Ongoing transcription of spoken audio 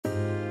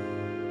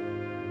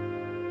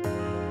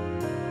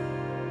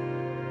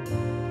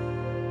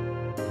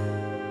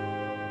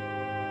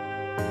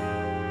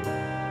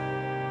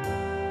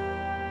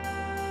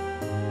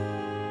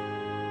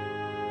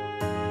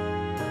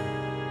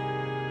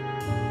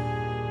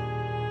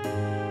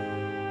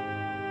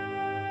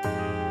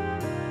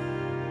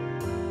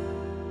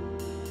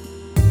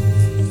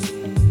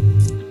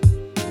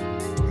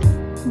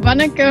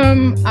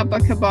Vanakkam,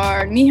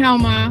 Abakabar,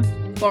 Nihauma,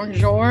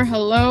 Bonjour,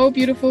 hello,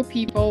 beautiful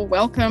people.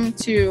 Welcome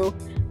to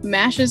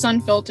Mashes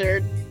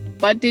Unfiltered,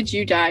 But Did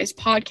You Die's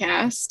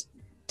podcast.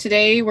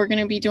 Today we're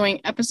going to be doing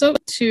episode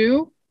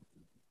 2,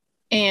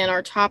 and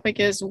our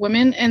topic is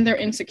women and their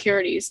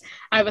insecurities.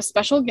 I have a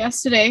special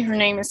guest today. Her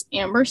name is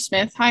Amber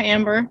Smith. Hi,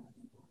 Amber.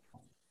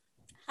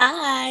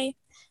 Hi.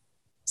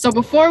 So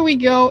before we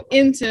go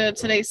into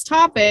today's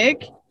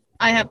topic,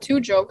 I have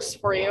 2 jokes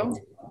for you.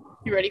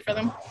 You ready for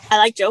them? I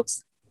like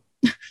jokes.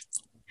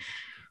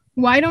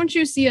 Why don't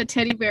you see a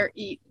teddy bear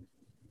eat?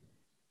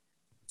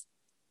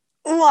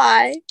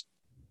 Why?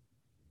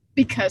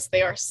 Because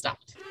they are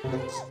stuffed.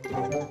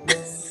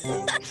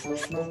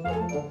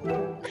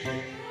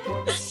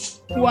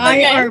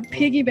 Why are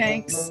piggy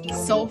banks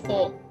so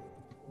full?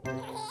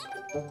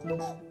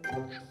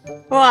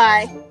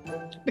 Why?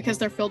 Because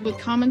they're filled with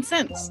common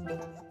sense.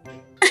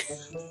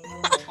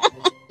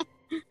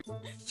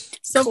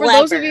 So for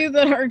those of you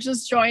that are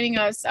just joining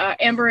us,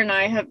 Amber and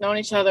I have known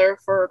each other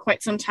for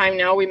quite some time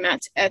now. We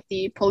met at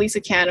the police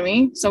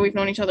academy, so we've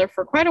known each other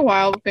for quite a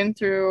while. We've been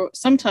through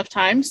some tough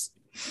times.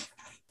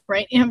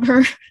 Right,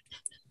 Amber?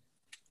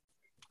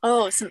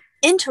 Oh, some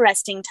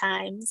interesting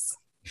times.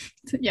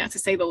 Yeah, to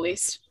say the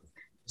least.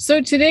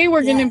 So today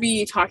we're going to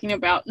be talking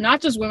about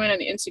not just women and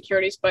the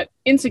insecurities, but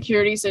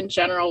insecurities in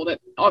general that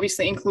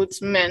obviously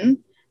includes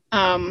men.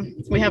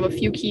 We have a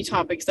few key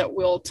topics that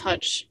we'll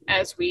touch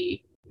as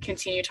we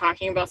continue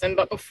talking about them.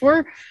 But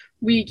before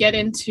we get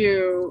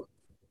into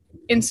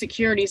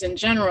insecurities in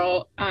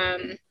general,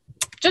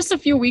 just a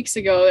few weeks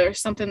ago, there's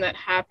something that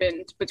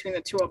happened between the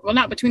two of, well,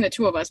 not between the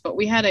two of us, but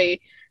we had a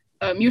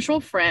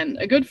mutual friend,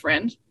 a good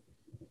friend,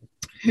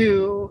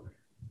 who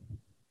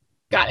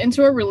got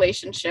into a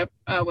relationship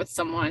with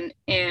someone,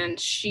 and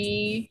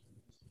she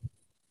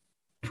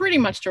pretty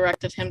much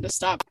directed him to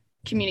stop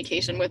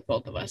communication with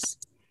both of us.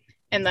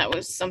 And that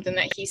was something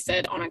that he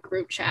said on a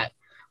group chat,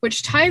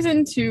 which ties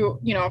into,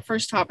 our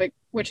first topic,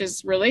 which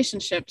is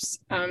relationships.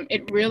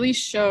 It really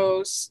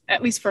shows,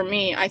 at least for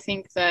me, I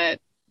think that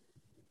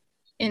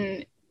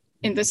in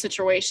this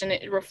situation,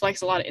 it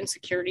reflects a lot of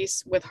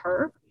insecurities with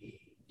her.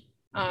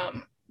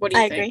 What do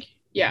you think? Agree.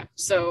 Yeah.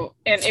 So,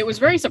 and it was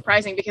very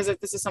surprising because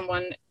this is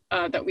someone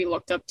that we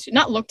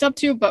not looked up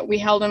to, but we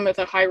held him with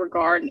a high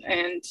regard,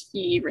 and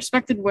he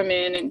respected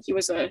women, and he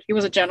was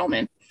a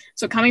gentleman.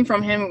 So coming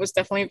from him, it was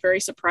definitely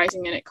very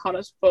surprising, and it caught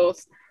us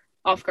both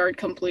off guard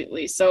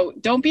completely. So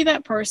don't be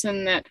that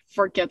person that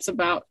forgets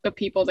about the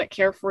people that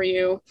care for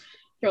you,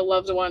 your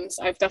loved ones.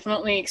 I've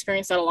definitely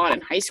experienced that a lot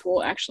in high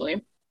school, actually,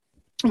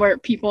 where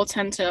people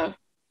tend to,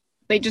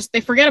 they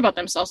forget about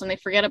themselves, and they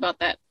forget about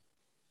that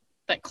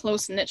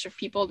close niche of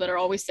people that are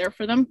always there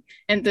for them.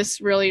 And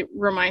this really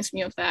reminds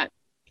me of that,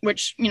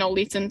 which,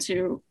 leads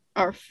into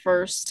our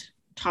first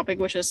topic,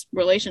 which is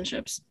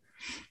relationships.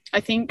 I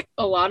think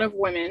a lot of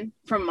women,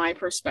 from my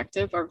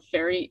perspective, are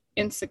very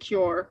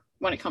insecure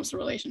when it comes to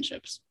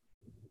relationships.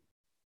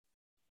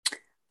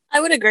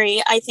 I would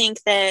agree. I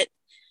think that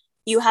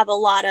you have a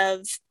lot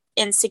of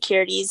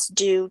insecurities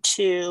due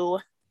to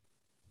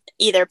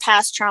either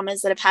past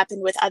traumas that have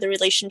happened with other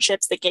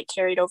relationships that get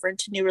carried over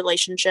into new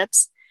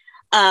relationships,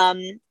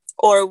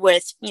 or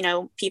with,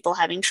 people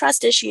having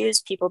trust issues,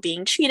 people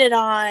being cheated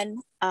on.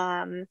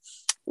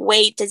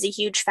 Weight is a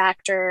huge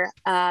factor.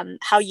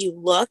 How you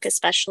look,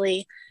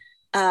 especially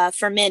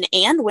for men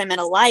and women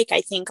alike.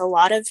 I think a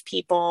lot of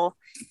people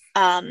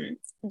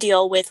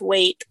deal with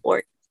weight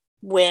or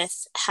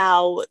with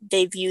how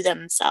they view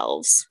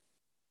themselves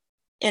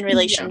in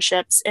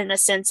relationships, in a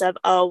sense of,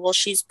 oh, well,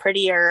 she's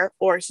prettier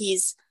or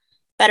he's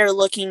better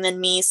looking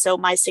than me, so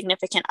my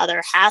significant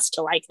other has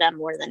to like them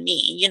more than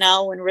me,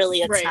 and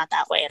really it's not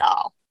that way at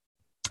all.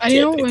 I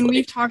know when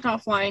we've talked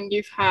offline,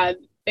 you've had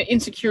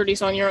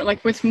insecurities on your,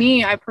 like with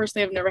me, I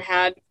personally have never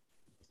had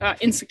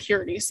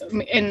insecurities,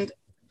 and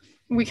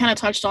we kind of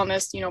touched on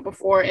this,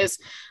 before, is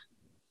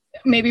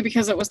maybe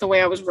because it was the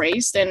way I was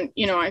raised, and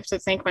I have to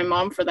thank my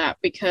mom for that,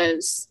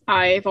 because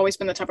I've always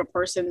been the type of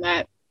person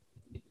that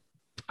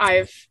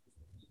I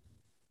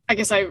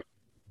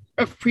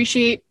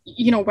appreciate,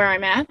 where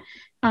I'm at,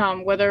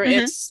 whether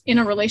it's in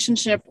a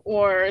relationship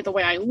or the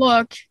way I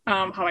look,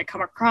 how I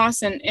come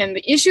across. And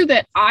the issue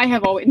that I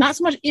have always, not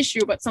so much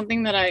issue, but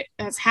something that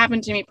has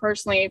happened to me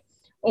personally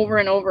over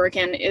and over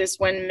again, is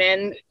when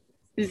men,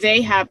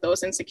 they have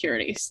those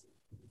insecurities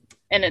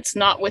and it's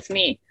not with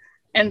me.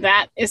 And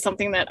that is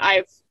something that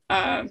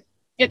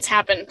it's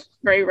happened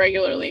very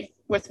regularly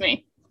with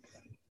me.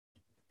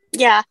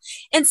 Yeah.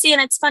 And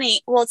it's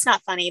funny. Well, it's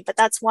not funny, but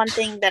that's one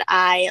thing that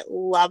I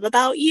love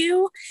about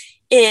you,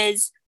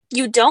 is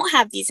you don't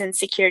have these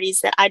insecurities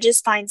that I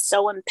just find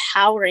so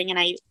empowering. And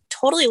I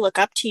totally look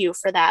up to you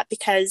for that,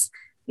 because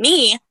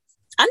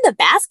I'm the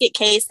basket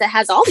case that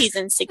has all these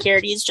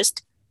insecurities.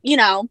 Just,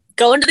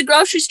 go into the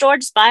grocery store,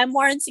 just buy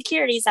more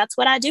insecurities. That's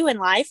what I do in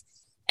life.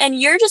 And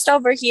you're just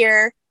over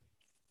here,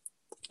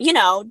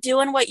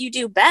 doing what you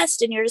do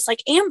best. And you're just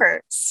like,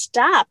 Amber,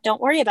 stop.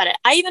 Don't worry about it.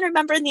 I even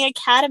remember in the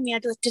academy,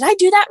 I'd be like, did I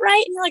do that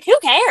right? And you're like, who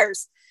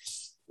cares?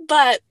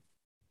 But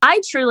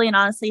I truly and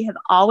honestly have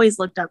always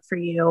looked up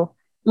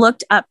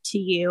to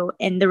you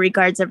in the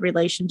regards of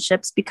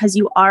relationships, because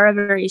you are a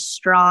very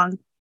strong,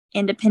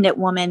 independent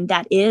woman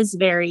that is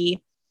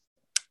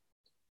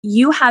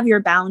you have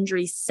your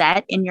boundaries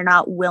set and you're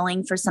not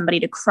willing for somebody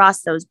to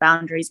cross those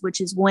boundaries,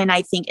 which is when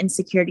I think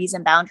insecurities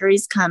and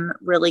boundaries come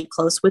really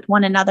close with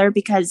one another,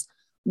 because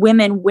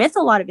women with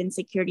a lot of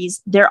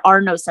insecurities, there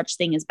are no such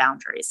thing as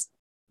boundaries.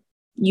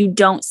 You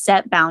don't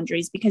set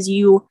boundaries because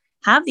you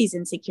have these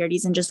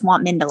insecurities and just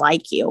want men to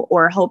like you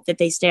or hope that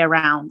they stay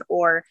around,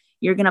 or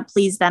you're going to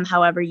please them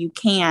however you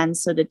can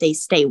so that they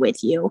stay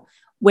with you.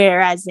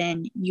 Whereas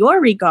in your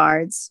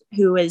regards,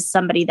 who is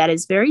somebody that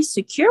is very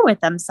secure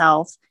with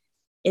themselves,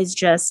 is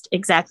just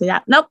exactly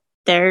that. Nope,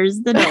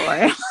 there's the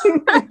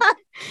door.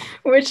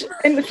 Which,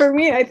 and for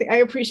me, I think I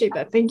appreciate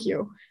that. Thank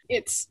you.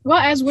 It's, well,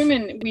 as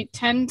women, we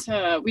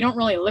don't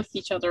really lift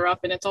each other up,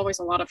 and it's always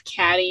a lot of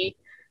catty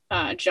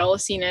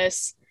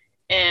jealousiness,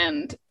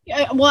 and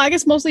well, I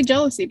guess mostly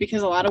jealousy,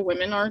 because a lot of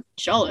women are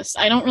jealous.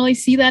 I don't really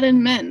see that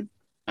in men.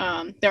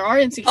 There are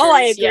insecurities. Oh,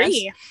 I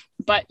agree. Yes,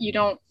 but you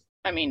don't,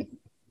 I mean,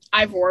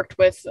 I've worked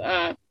with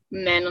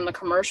men on the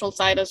commercial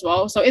side as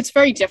well, so it's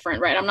very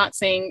different, right? I'm not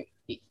saying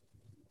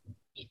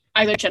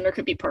either gender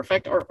could be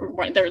perfect, or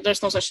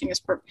there's no such thing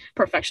as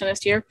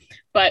perfectionist here,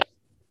 but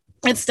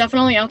it's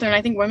definitely out there, and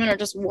I think women are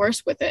just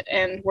worse with it,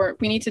 and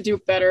we need to do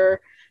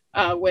better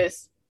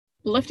with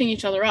lifting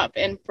each other up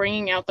and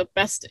bringing out the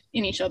best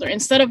in each other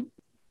instead of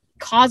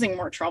causing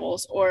more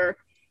troubles, or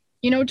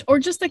or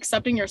just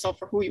accepting yourself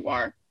for who you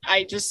are.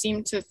 I just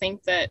seem to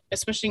think that,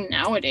 especially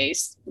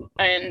nowadays,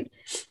 and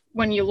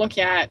when you look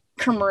at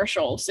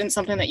commercials, and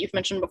something that you've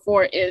mentioned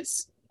before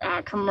is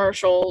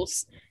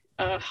commercials,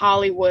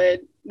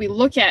 Hollywood, we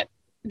look at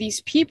these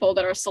people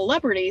that are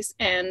celebrities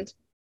and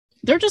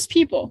they're just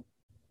people.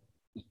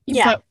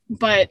 Yeah.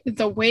 But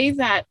the way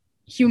that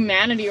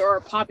humanity or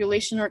a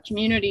population or a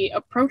community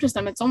approaches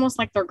them, it's almost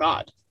like they're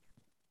God.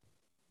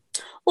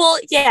 Well,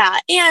 yeah.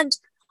 And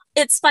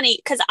it's funny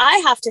because I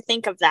have to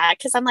think of that,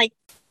 because I'm like,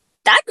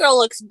 that girl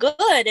looks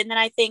good. And then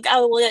I think,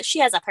 oh, well, she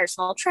has a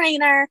personal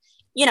trainer.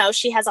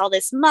 She has all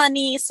this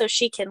money so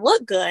she can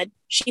look good.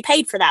 She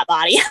paid for that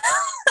body.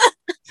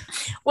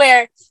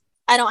 Where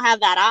I don't have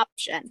that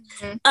option.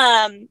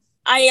 Mm-hmm.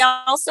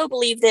 I also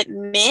believe that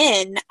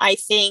men, I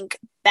think,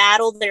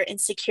 battle their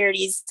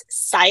insecurities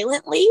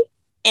silently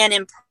and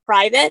in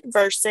private,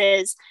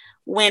 versus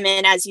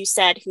women, as you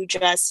said, who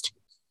just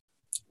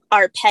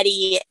are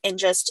petty and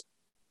just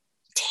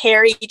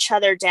tear each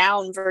other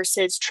down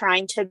versus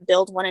trying to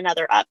build one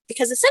another up.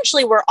 Because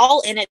essentially we're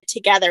all in it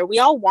together. We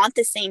all want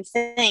the same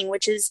thing,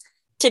 which is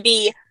to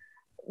be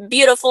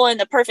beautiful in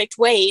the perfect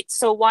weight.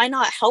 So why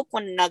not help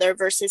one another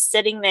versus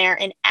sitting there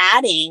and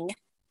adding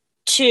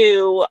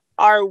to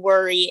our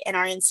worry and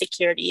our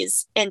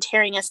insecurities and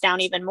tearing us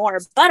down even more?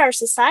 But our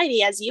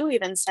society, as you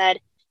even said,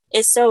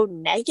 is so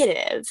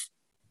negative,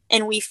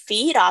 and we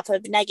feed off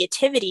of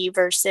negativity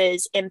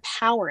versus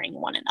empowering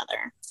one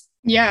another.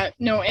 Yeah,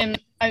 no,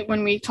 and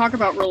when we talk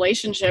about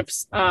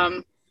relationships,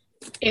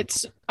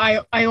 it's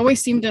I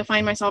always seem to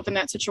find myself in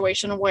that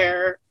situation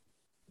where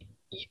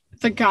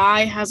the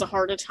guy has a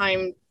harder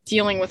time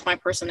dealing with my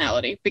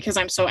personality because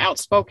I'm so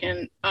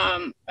outspoken.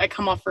 I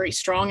come off very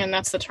strong, and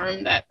that's the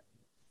term that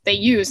they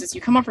use, is you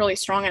come off really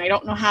strong and I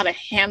don't know how to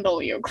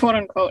handle you, quote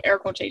unquote, air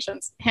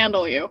quotations,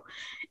 handle you.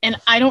 And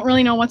I don't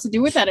really know what to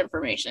do with that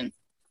information.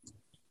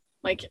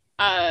 Like,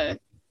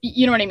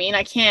 you know what I mean?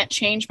 I can't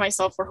change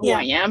myself for who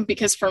I am,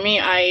 because for me,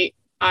 I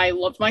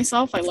love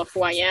myself. I love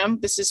who I am.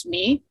 This is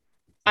me.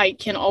 I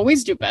can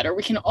always do better.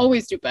 We can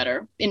always do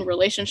better in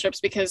relationships,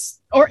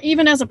 because, or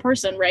even as a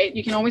person, right?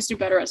 You can always do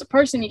better as a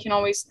person. You can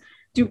always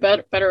do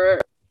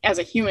better as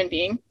a human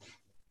being.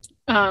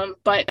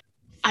 But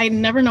I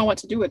never know what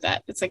to do with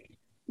that. It's like,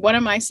 what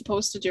am I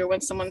supposed to do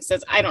when someone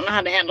says, I don't know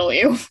how to handle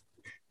you?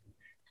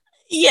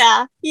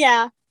 Yeah.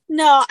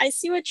 No, I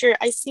see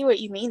what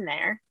you mean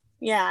there.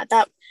 Yeah,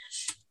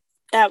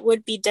 that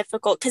would be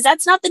difficult, because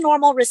that's not the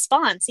normal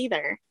response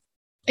either.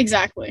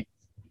 Exactly.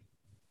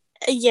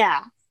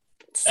 Yeah.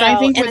 So, I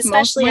think and with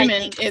especially most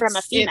women, I think from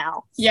a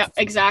female. Yeah,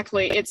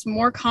 exactly. It's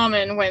more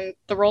common when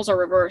the roles are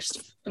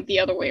reversed the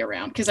other way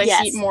around, because I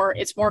see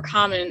it's more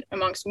common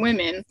amongst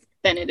women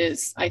than it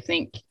is, I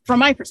think, from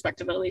my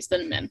perspective at least,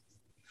 than men.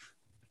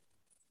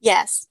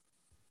 Yes.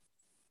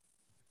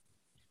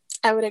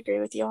 I would agree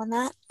with you on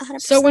that.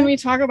 100%. So when we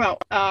talk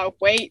about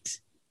weight,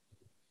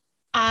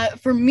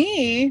 for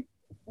me,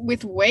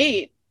 with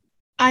weight,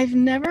 I've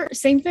never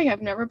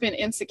been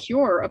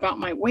insecure about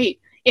my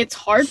weight. It's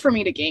hard for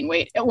me to gain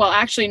weight. Well,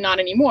 actually not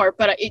anymore,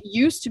 but it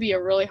used to be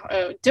a really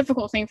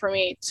difficult thing for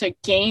me to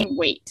gain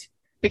weight,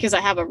 because I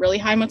have a really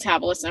high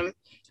metabolism.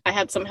 I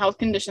had some health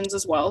conditions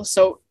as well.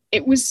 So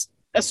it was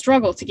a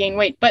struggle to gain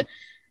weight. But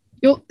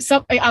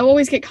I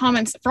always get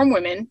comments from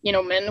women,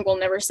 men will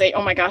never say,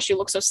 oh my gosh, you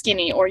look so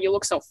skinny, or you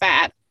look so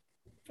fat,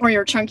 or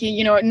you're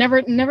chunky,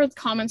 never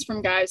comments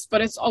from guys,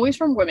 but it's always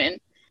from women.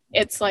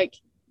 It's like,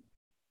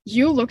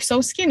 you look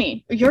so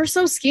skinny. You're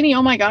so skinny.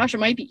 Oh my gosh, it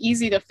might be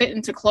easy to fit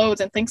into clothes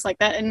and things like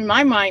that. And in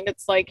my mind,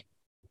 it's like,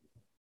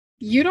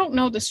 you don't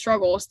know the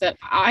struggles that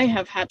I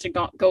have had to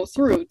go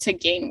through to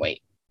gain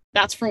weight.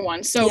 That's for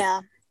one. So,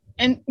 Yeah.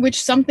 and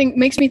which something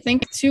makes me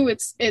think too,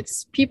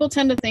 it's people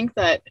tend to think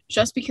that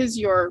just because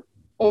you're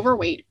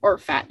overweight or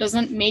fat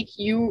doesn't make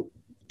you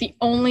the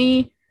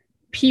only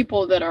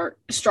people that are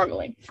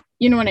struggling.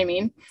 You know what I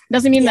mean?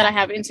 Doesn't mean that I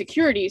have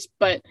insecurities,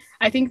 but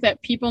I think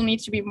that people need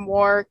to be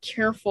more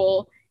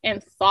careful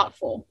and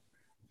thoughtful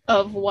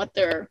of what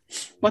they're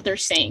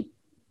saying.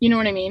 You know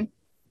what I mean?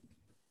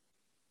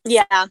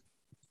 Yeah.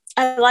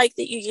 I like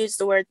that you use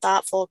the word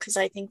thoughtful, because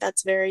I think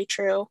that's very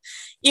true.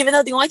 Even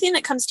though the only thing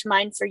that comes to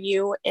mind for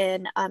you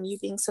and you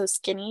being so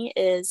skinny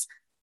is,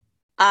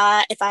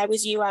 if I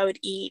was you, I would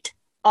eat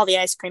all the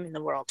ice cream in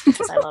the world,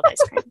 because I love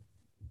ice cream.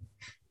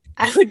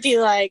 I would be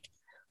like,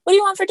 what do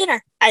you want for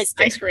dinner? Ice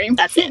cream. Ice cream.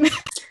 That's it.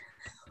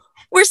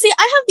 Where, see,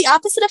 I have the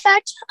opposite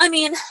effect. I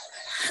mean,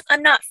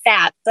 I'm not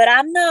fat, but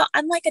I'm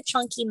like a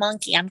chunky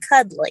monkey. I'm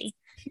cuddly.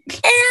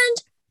 And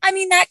I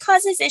mean, that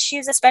causes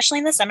issues, especially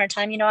in the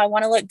summertime. You know, I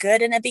want to look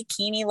good in a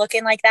bikini,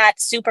 looking like that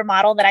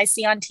supermodel that I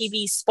see on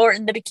TV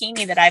sporting the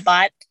bikini that I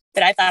bought,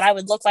 that I thought I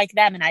would look like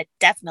them, and I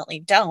definitely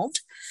don't.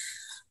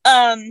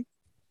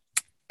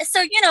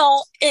 So, you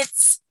know,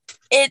 it's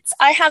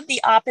I have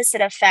the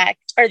opposite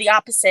effect, or the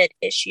opposite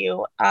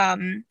issue.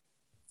 And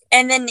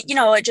then, you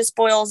know, it just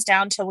boils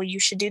down to, well, you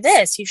should do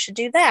this, you should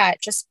do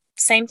that. Just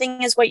same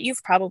thing as what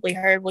you've probably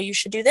heard. Well, you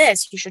should do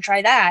this, you should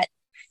try that.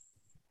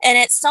 And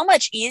it's so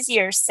much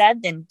easier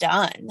said than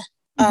done.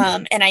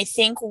 Mm-hmm. And I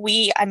think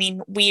we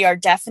are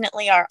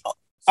definitely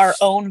our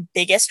own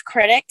biggest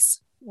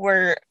critics.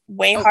 We're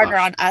way harder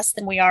on us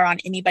than we are on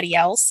anybody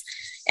else.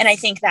 And I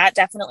think that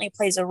definitely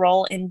plays a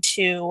role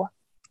into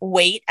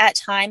weight at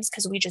times,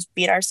 because we just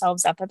beat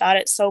ourselves up about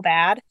it so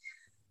bad.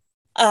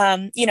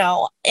 You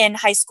know, in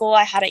high school,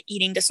 I had an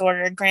eating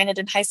disorder. Granted,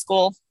 in high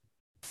school,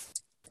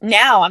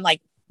 now I'm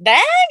like, dang,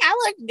 I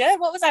look good.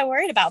 What was I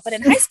worried about? But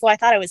in high school, I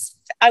thought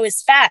I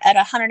was fat at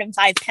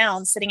 105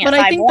 pounds, sitting at 5'1". But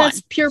I think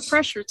that's peer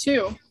pressure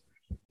too.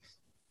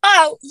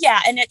 Oh yeah,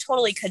 and it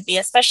totally could be,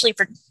 especially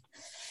for,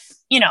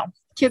 you know,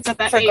 kids at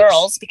that for age.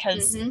 Girls,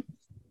 because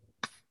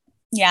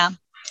yeah,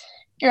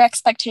 your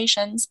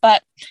expectations.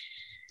 But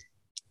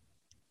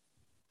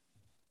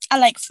I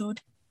like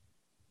food.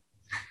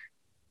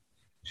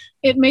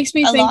 It makes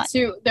me think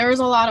too, there's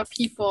a lot of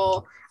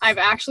people, I've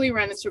actually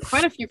run into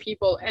quite a few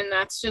people, and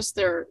that's just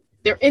their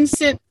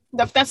instant,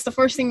 that's the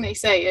first thing they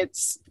say.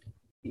 It's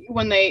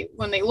when they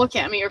look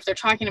at me, or if they're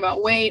talking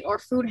about weight or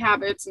food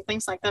habits and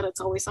things like that,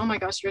 it's always, oh my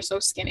gosh, you're so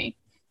skinny.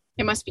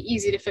 It must be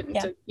easy to fit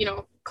into, you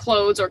know,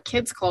 clothes or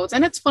kids' clothes.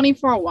 And it's funny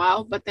for a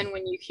while, but then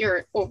when you hear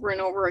it over and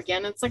over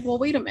again, it's like, well,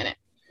 wait a minute.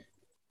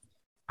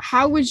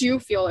 How would you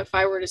feel if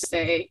I were to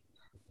say,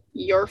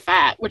 you're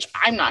fat? Which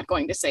I'm not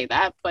going to say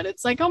that, but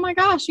it's like, oh my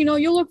gosh, you know,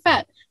 you look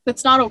fat.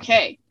 That's not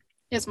okay,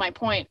 is my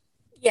point.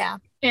 Yeah.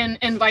 And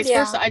vice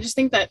versa. I just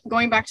think that,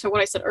 going back to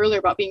what I said earlier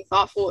about being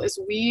thoughtful, is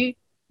we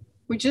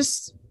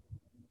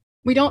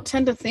don't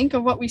tend to think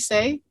of what we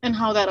say and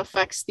how that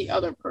affects the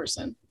other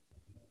person.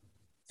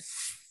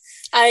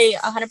 I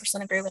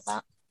 100% agree with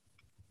that.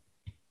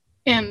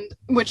 And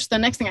which, the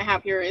next thing I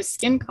have here is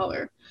skin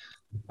color.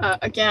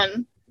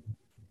 Again,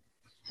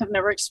 have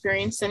never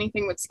experienced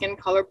anything with skin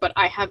color, but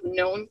I have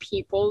known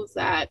people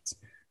that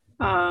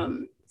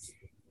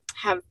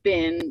have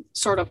been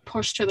sort of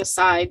pushed to the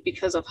side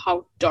because of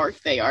how dark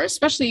they are,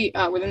 especially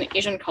within the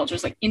Asian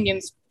cultures, like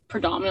Indians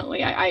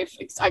predominantly.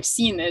 I've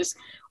seen this,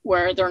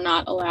 where they're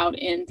not allowed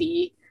in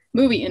the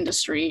movie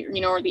industry,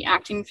 you know, or the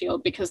acting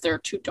field, because they're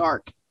too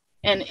dark.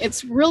 And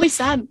it's really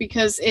sad,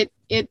 because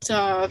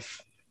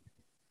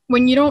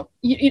when you don't,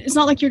 it's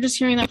not like you're just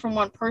hearing that from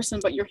one person,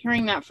 but you're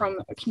hearing that from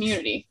a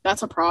community.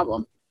 That's a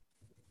problem.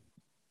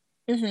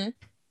 Mm-hmm.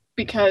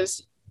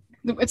 Because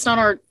it's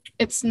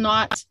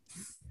not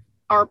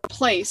our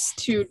place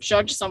to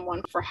judge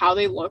someone for how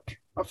they look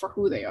or for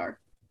who they are.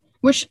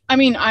 Which, I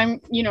mean,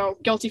 I'm, you know,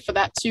 guilty for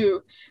that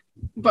too.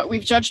 But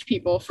we've judged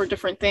people for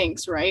different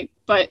things, right?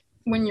 But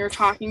when you're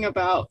talking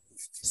about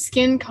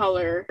skin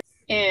color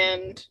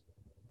and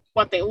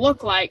what they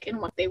look like and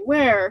what they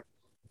wear,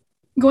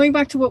 going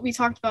back to what we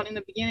talked about in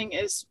the beginning,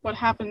 is what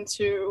happened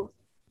to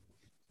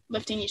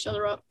lifting each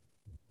other up.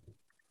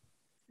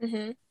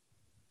 Mm-hmm.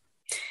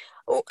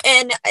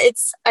 And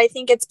I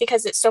think it's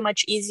because it's so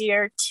much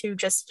easier to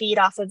just feed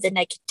off of the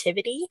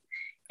negativity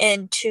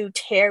and to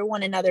tear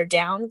one another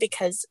down,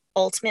 because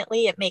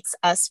ultimately it makes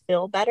us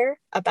feel better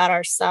about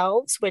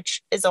ourselves,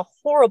 which is a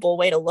horrible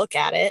way to look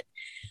at it.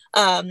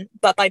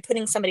 But by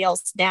putting somebody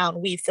else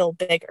down, we feel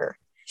bigger.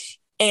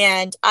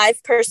 And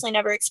I've personally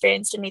never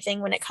experienced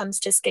anything when it comes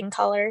to skin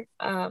color.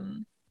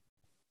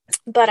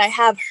 But I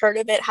have heard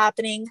of it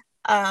happening.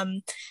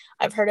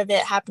 I've heard of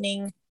it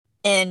happening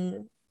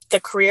in the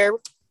career,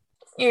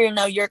 you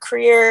know, your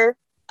career.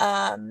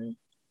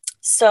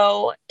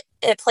 So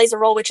it plays a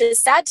role, which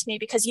is sad to me,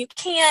 because you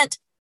can't,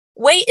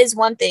 weight is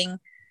one thing.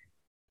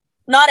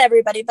 Not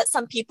everybody, but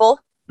some people,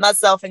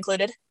 myself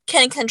included,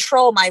 can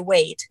control my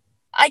weight.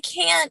 I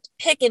can't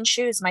pick and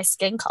choose my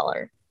skin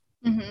color.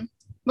 Mm-hmm.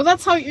 Well,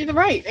 that's how you're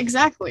right.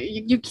 Exactly.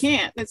 You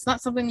can't. It's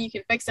not something you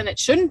can fix, and it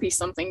shouldn't be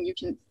something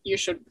you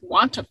should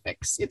want to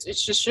fix. It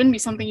just shouldn't be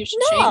something you should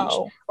change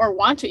or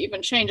want to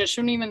even change. It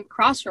shouldn't even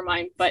cross your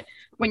mind. But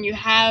when you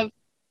have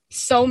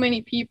so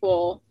many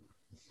people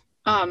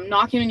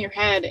knocking on your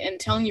head and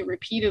telling you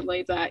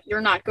repeatedly that you're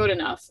not good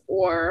enough,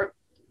 or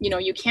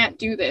you can't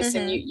do this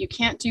and you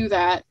can't do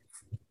that,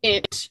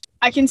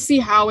 I can see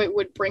how it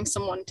would bring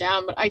someone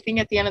down. But I think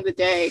at the end of the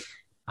day,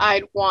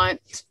 I'd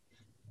want,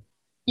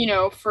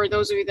 for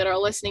those of you that are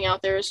listening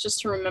out there, is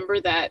just to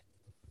remember that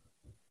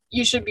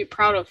you should be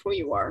proud of who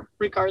you are,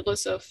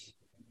 regardless of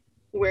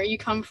where you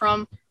come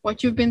from,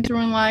 what you've been through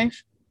in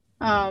life.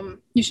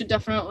 You should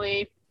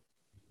definitely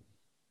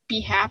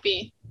be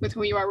happy with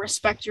who you are.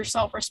 Respect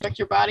yourself, respect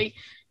your body.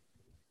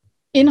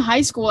 In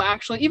high school,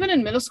 actually, even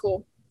in middle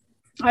school,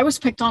 I was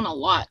picked on a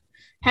lot.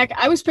 Heck,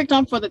 I was picked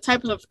on for the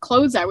types of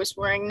clothes I was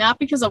wearing, not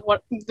because of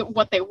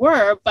what they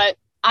were, but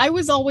I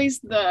was always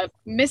the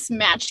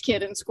mismatched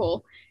kid in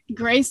school.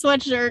 Gray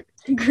sweatshirt,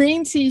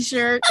 green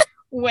t-shirt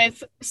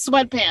with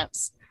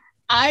sweatpants.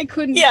 I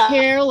couldn't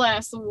care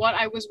less what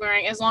I was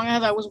wearing as long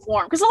as I was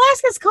warm. Because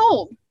Alaska's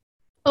cold.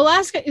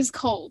 Alaska is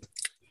cold.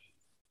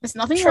 There's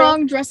nothing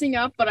wrong dressing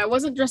up, but I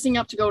wasn't dressing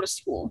up to go to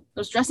school.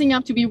 I was dressing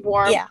up to be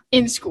warm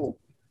in school.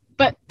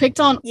 But picked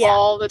on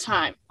all the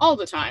time. All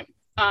the time.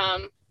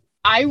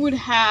 I would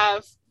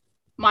have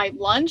my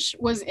lunch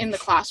was in the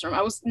classroom.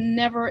 I was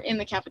never in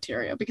the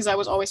cafeteria because I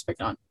was always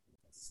picked on.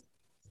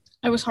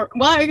 I was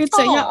I could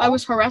say I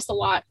was harassed a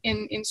lot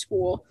in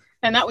school,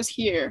 and that was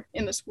here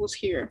in the schools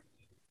here.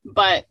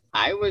 But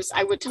I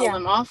would tell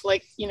them off,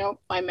 like,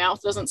 my mouth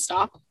doesn't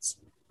stop.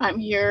 I'm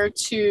here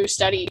to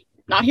study,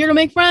 not here to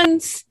make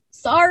friends.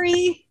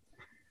 Sorry.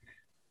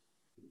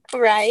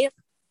 Right.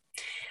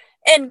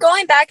 And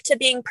going back to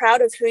being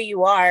proud of who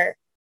you are,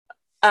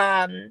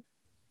 I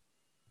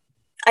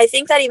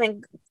think that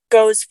even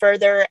goes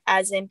further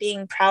as in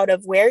being proud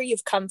of where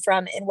you've come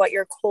from and what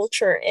your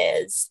culture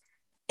is.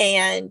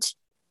 And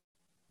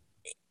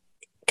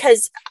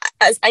because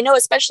I know,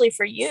 especially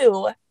for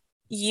you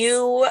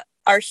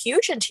are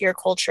huge into your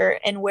culture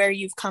and where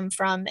you've come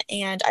from.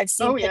 And I've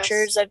seen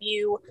pictures of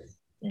you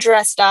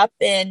dressed up,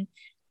 and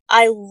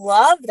I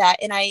love that.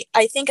 And I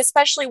think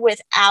especially with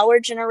our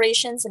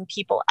generations and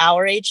people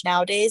our age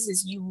nowadays,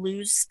 is you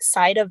lose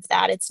sight of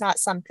that. It's not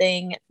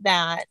something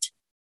that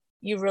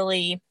you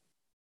really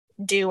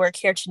do or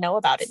care to know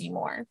about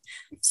anymore.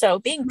 So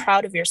being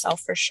proud of yourself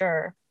for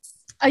sure.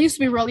 I used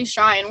to be really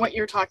shy, and what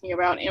you're talking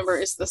about, Amber,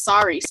 is the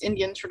saris,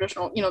 Indian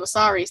traditional, the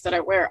saris that I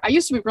wear. I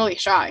used to be really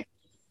shy.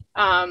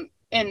 And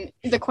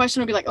the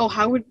question would be like, oh,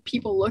 how would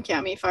people look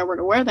at me if I were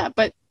to wear that?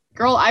 But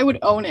girl, I would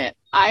own it.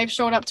 I've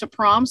showed up to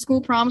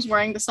school proms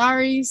wearing the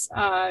saris,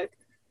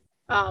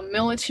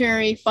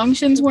 military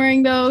functions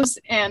wearing those,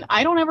 and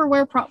I don't ever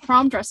wear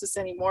prom dresses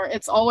anymore.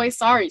 It's always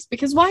saris,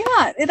 because why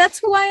not? That's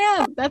who I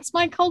am. That's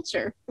my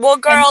culture. Well,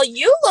 girl,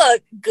 you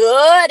look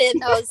good in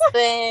those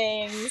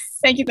things.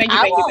 Thank you.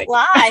 I won't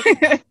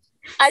lie.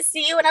 I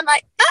see you and I'm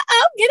like,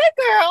 get it,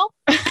 girl.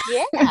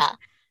 Yeah.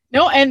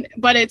 No,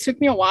 but it took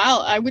me a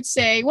while. I would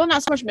say, well,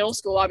 not so much middle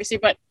school, obviously,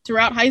 but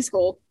throughout high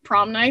school,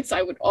 prom nights,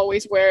 I would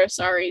always wear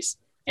saris.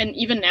 And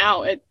even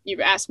now,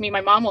 you ask me,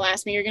 my mom will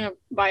ask me, you're going to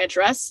buy a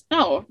dress?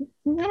 No,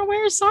 I'm going to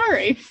wear a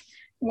sari.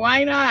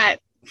 Why not?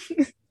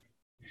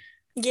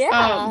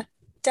 Yeah,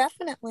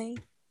 definitely.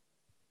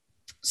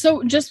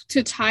 So just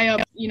to tie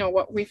up,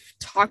 what we've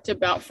talked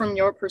about from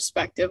your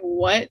perspective,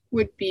 what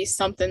would be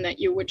something that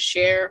you would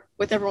share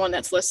with everyone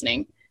that's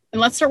listening? And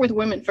let's start with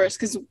women first,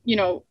 because,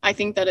 I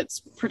think that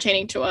it's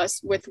pertaining to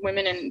us with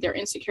women and their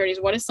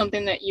insecurities. What is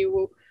something that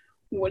you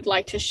would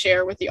like to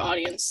share with the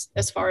audience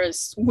as far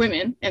as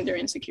women and their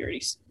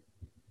insecurities?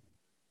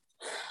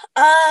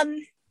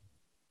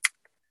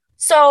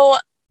 So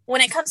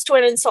when it comes to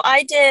women, so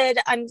I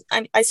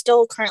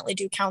still currently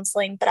do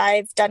counseling, but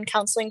I've done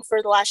counseling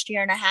for the last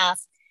year and a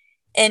half.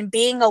 And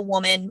being a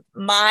woman,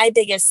 my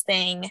biggest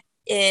thing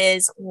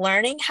is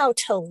learning how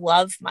to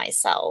love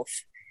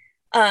myself.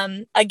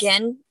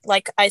 Again,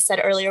 like I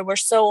said earlier, we're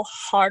so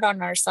hard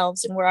on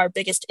ourselves and we're our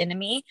biggest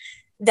enemy,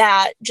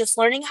 that just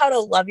learning how to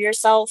love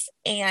yourself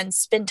and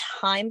spend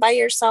time by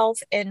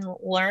yourself and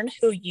learn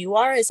who you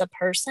are as a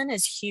person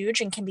is huge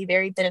and can be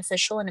very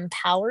beneficial and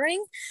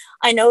empowering.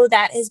 I know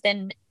that has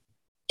been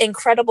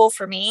incredible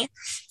for me.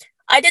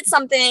 I did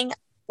something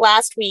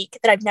last week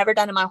that I've never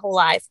done in my whole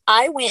life.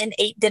 I went and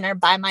ate dinner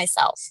by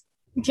myself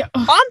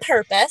on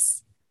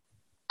purpose.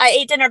 I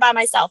ate dinner by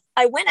myself.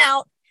 I went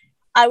out.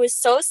 I was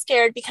so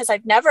scared because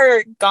I've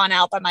never gone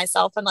out by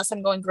myself unless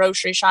I'm going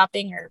grocery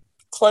shopping or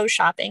clothes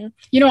shopping.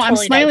 Totally I'm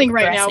smiling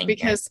right now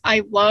because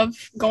I love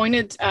going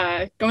to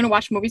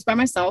watch movies by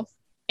myself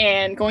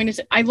and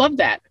I love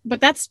that. But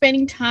that's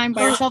spending time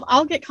by yourself.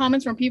 I'll get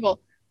comments from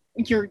people,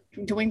 you're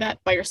doing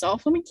that by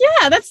yourself? I'm like,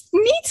 yeah, that's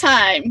me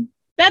time.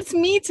 That's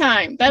me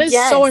time. That is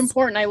so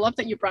important. I love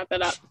that you brought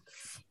that up.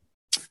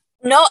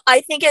 No,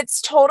 I think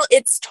it's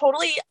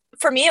totally,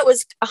 for me, it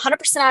was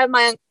 100% out of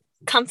my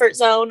comfort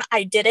zone.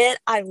 I did it.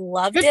 I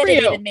loved it.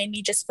 It even made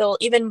me just feel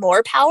even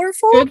more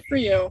powerful. Good for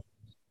you.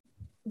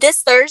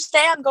 This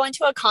Thursday, I'm going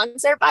to a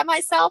concert by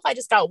myself. I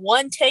just got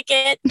one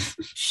ticket,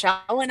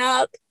 showing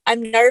up.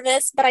 I'm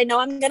nervous, but I know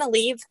I'm going to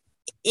leave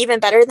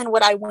even better than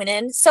what I went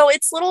in. So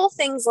it's little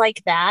things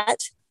like that.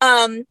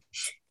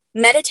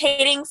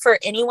 Meditating for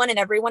anyone and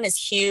everyone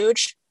is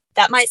huge.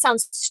 That might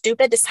sound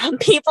stupid to some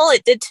people.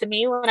 It did to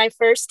me when I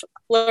first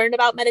learned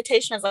about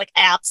meditation. I was like,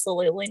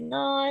 absolutely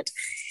not.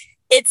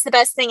 It's the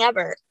best thing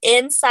ever.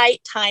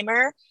 Insight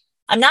Timer.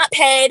 I'm not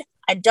paid.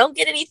 I don't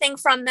get anything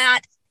from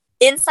that.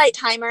 Insight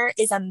Timer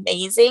is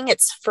amazing.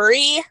 It's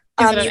free.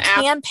 You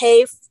can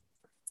pay.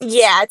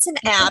 Yeah, it's an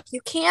app.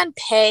 You can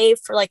pay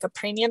for like a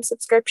premium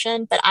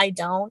subscription, but I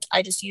don't.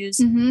 I just use,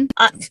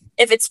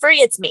 if it's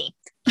free, it's me.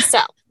 So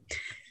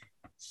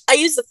I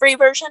use the free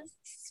version,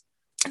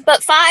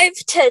 but 5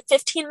 to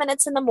 15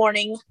 minutes in the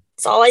morning.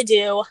 That's all I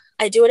do.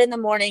 I do it in the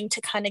morning to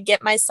kind of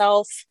get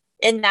myself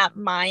in that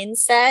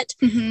mindset.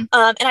 And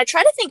I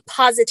try to think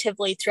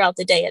positively throughout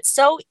the day. It's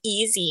so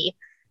easy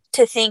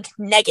to think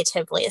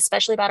negatively,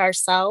 especially about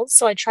ourselves.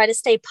 So I try to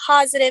stay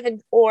positive,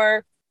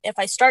 or if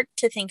I start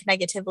to think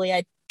negatively,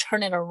 I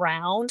turn it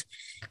around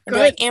and be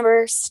like,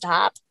 Amber,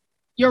 stop.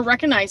 You're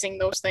recognizing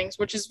those things,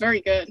 which is very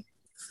good.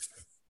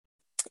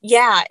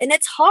 Yeah. And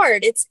it's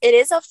hard. It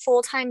is a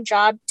full-time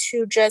job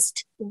to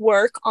just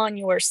work on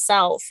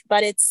yourself,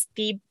 but it's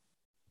the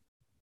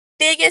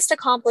biggest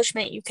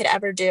accomplishment you could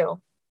ever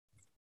do.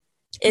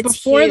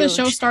 It's Before huge. The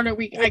show started,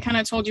 I kind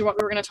of told you what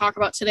we were going to talk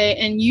about today.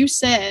 And you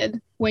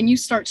said when you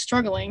start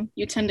struggling,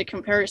 you tend to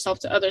compare yourself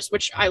to others,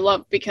 which I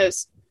love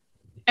because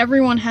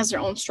everyone has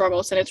their own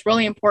struggles. And it's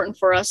really important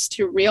for us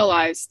to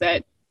realize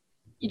that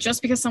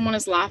just because someone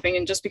is laughing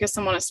and just because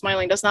someone is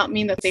smiling does not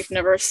mean that they've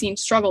never seen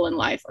struggle in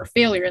life or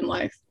failure in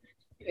life.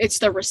 It's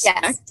the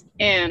respect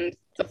and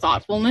the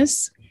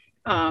thoughtfulness.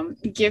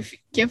 Give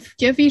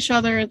each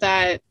other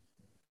that,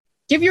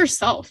 give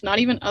yourself, not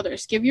even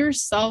others, give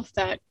yourself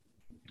that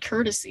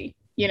courtesy,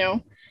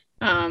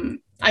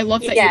 I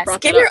love that you brought that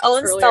up. Give your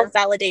own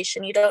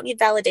self-validation. You don't need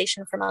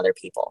validation from other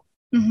people.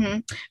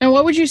 And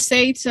what would you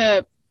say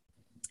to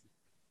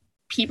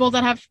people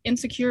that have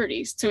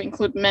insecurities, to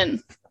include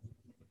men?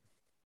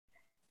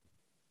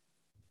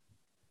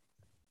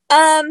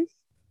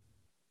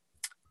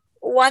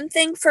 One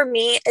thing for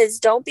me is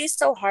don't be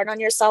so hard on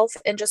yourself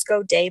and just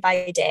go day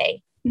by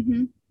day.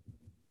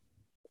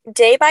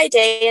 Day by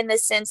day, in the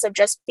sense of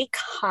just be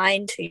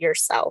kind to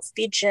yourself,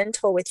 be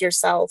gentle with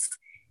yourself,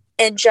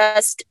 and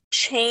just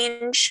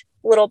change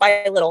little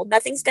by little.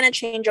 Nothing's going to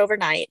change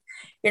overnight.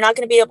 You're not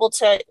going to be able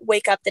to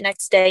wake up the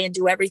next day and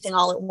do everything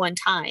all at one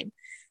time.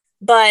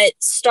 But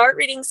start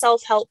reading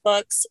self-help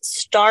books,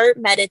 start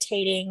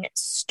meditating,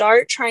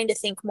 start trying to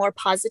think more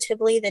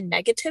positively than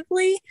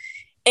negatively,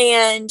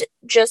 and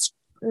just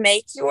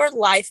make your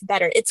life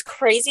better. It's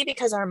crazy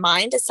because our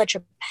mind is such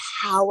a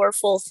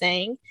powerful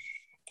thing.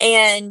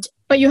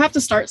 But you have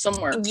to start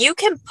somewhere. And you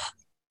can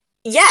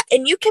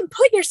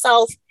put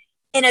yourself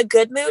in a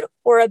good mood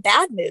or a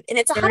bad mood. And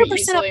it's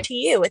 100% up to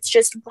you. It's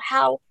just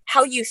how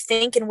you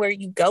think and where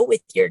you go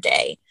with your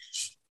day,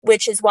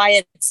 which is why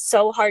it's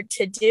so hard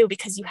to do,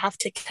 because you have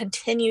to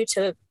continue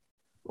to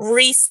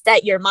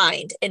reset your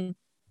mind and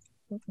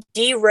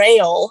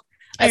derail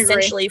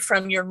essentially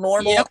from your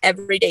normal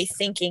everyday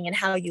thinking and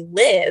how you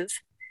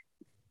live,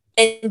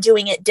 and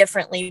doing it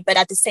differently, but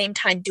at the same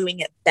time doing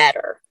it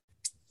better.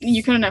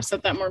 You couldn't have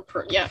said that more.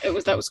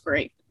 That was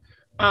great.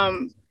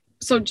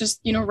 So just,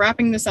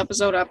 wrapping this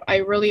episode up, I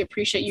really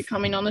appreciate you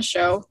coming on the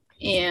show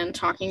and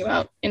talking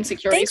about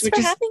insecurities. Thanks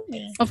for having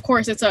me. Of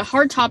course, it's a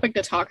hard topic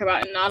to talk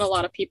about, and not a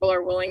lot of people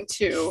are willing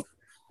to,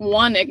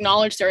 one,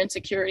 acknowledge their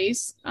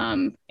insecurities,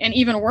 and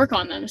even work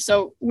on them.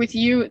 So with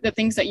you, the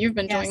things that you've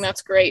been doing,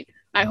 that's great.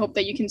 I hope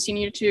that you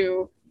continue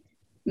to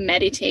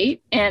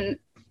meditate and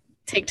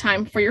take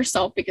time for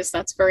yourself, because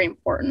that's very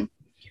important.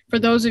 For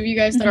those of you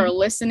guys that are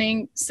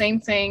listening, same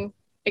thing.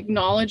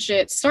 Acknowledge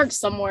it. Start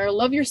somewhere.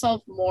 Love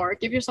yourself more.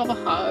 Give yourself a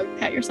hug.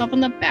 Pat yourself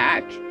on the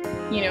back.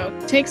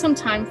 Take some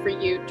time for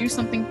you. Do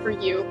something for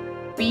you.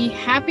 Be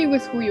happy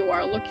with who you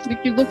are.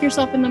 Look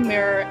yourself in the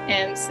mirror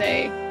and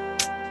say,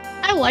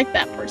 I like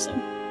that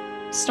person.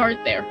 Start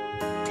there.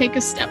 Take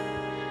a step.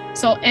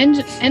 So end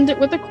it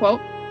with a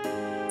quote.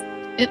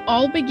 It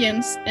all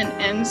begins and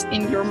ends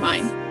in your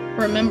mind.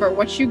 Remember,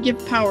 what you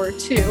give power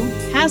to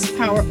has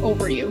power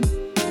over you,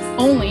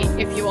 only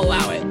if you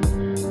allow it.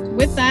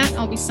 With that,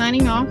 I'll be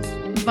signing off.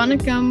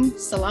 Vanakkam,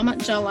 Salamat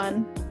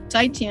Jalan,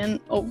 Taitian,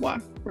 Au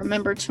revoir.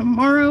 Remember,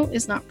 tomorrow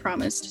is not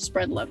promised.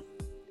 Spread love.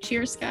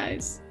 Cheers,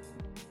 guys.